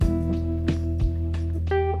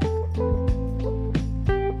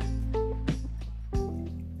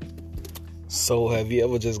So have you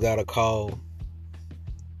ever just got a call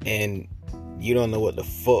and you don't know what the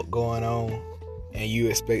fuck going on and you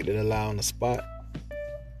expected to lie on the spot?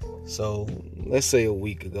 So let's say a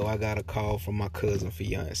week ago I got a call from my cousin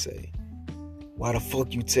fiance. Why the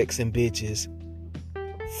fuck you texting bitches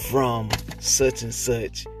from such and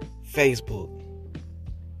such Facebook?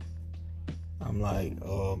 I'm like,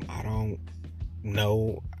 I don't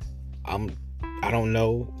know. I don't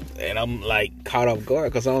know. And I'm like caught off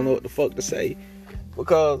guard because I don't know what the fuck to say.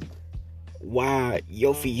 Because why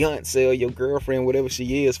your fiance or your girlfriend, whatever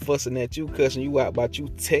she is, fussing at you, cussing you out about you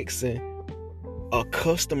texting a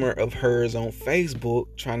customer of hers on Facebook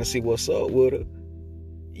trying to see what's up with her?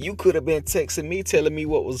 You could have been texting me telling me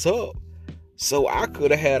what was up, so I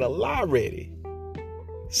could have had a lie ready.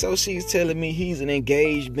 So she's telling me he's an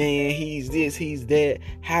engaged man, he's this, he's that.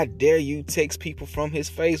 How dare you text people from his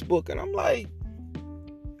Facebook? And I'm like,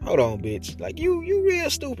 hold on, bitch. Like, you real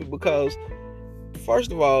stupid, because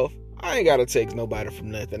first of all, I ain't gotta text nobody from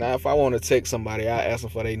nothing. Now, if I want to text somebody, I ask them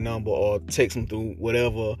for their number or text them through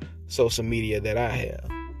whatever social media that I have.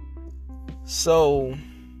 So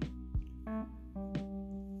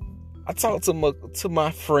I talked to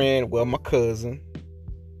my friend, my cousin,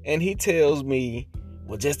 and he tells me,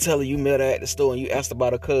 well, just tell her you met her at the store and you asked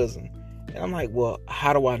about her cousin. And I'm like, well,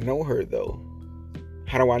 how do I know her though?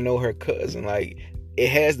 How do I know her cousin? Like, it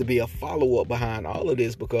has to be a follow-up behind all of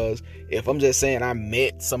this, because if I'm just saying I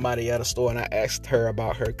met somebody at a store and I asked her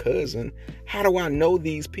about her cousin, how do I know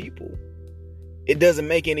these people? It doesn't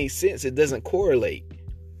make any sense. It doesn't correlate.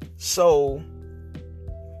 So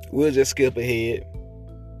we'll just skip ahead.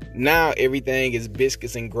 Now everything is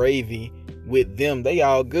biscuits and gravy with them. They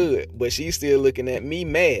all good, but she's still looking at me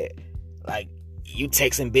mad. Like, you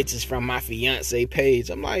texting bitches from my fiance page.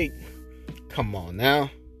 I'm like, come on now.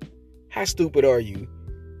 How stupid are you?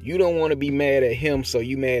 You don't want to be mad at him, so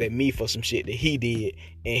you mad at me for some shit that he did,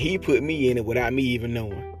 and he put me in it without me even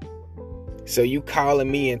knowing. So you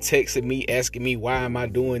calling me and texting me, asking me why am I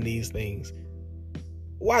doing these things?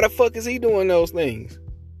 Why the fuck is he doing those things?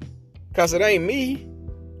 Cause it ain't me.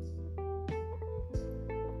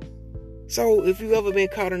 So if you ever been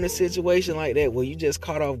caught in a situation like that where you just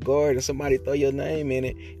caught off guard and somebody throw your name in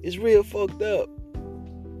it, it's real fucked up.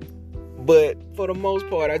 But for the most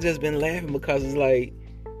part, I just been laughing because it's like,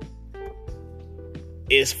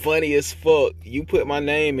 it's funny as fuck. You put my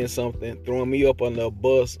name in something, throwing me up on the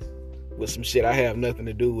bus with some shit I have nothing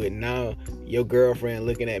to do with. Now your girlfriend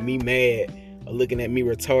looking at me mad or looking at me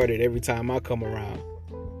retarded every time I come around.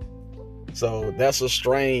 So that's a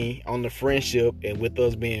strain on the friendship, and with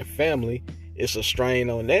us being family, it's a strain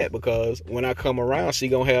on that, because when I come around, she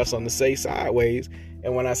gonna have something to say sideways,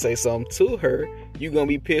 and when I say something to her, you gonna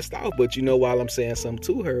be pissed off, but you know why I'm saying something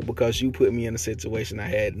to her, because you put me in a situation I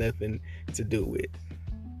had nothing to do with.